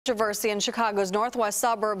Controversy in Chicago's northwest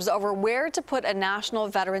suburbs over where to put a national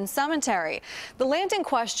veteran cemetery. The land in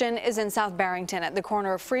question is in South Barrington at the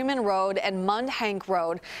corner of Freeman Road and Mund-Hank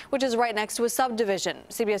Road, which is right next to a subdivision.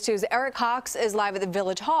 CBS 2's Eric Cox is live at the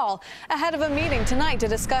Village Hall ahead of a meeting tonight to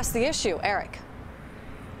discuss the issue. Eric.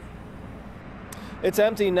 It's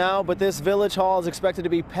empty now, but this Village Hall is expected to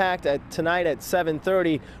be packed tonight at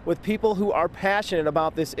 7:30 with people who are passionate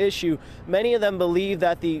about this issue. Many of them believe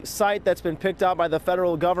that the site that's been picked out by the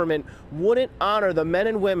federal government wouldn't honor the men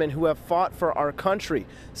and women who have fought for our country.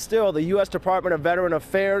 Still, the U.S. Department of Veteran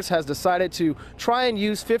Affairs has decided to try and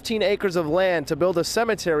use 15 acres of land to build a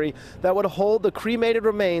cemetery that would hold the cremated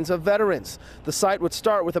remains of veterans. The site would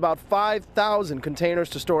start with about 5,000 containers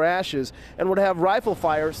to store ashes and would have rifle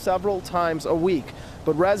fire several times a week.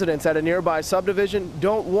 But residents at a nearby subdivision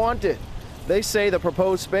don't want it. They say the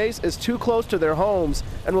proposed space is too close to their homes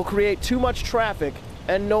and will create too much traffic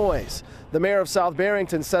and noise. The mayor of South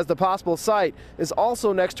Barrington says the possible site is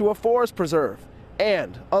also next to a forest preserve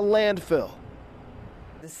and a landfill.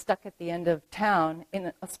 It's stuck at the end of town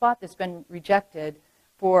in a spot that's been rejected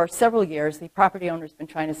for several years. The property owner's been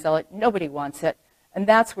trying to sell it. Nobody wants it. And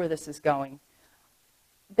that's where this is going.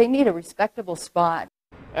 They need a respectable spot.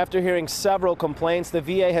 After hearing several complaints, the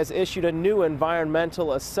VA has issued a new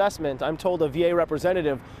environmental assessment. I'm told a VA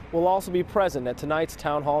representative will also be present at tonight's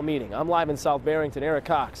town hall meeting. I'm live in South Barrington. Eric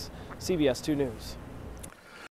Cox, CBS 2 News.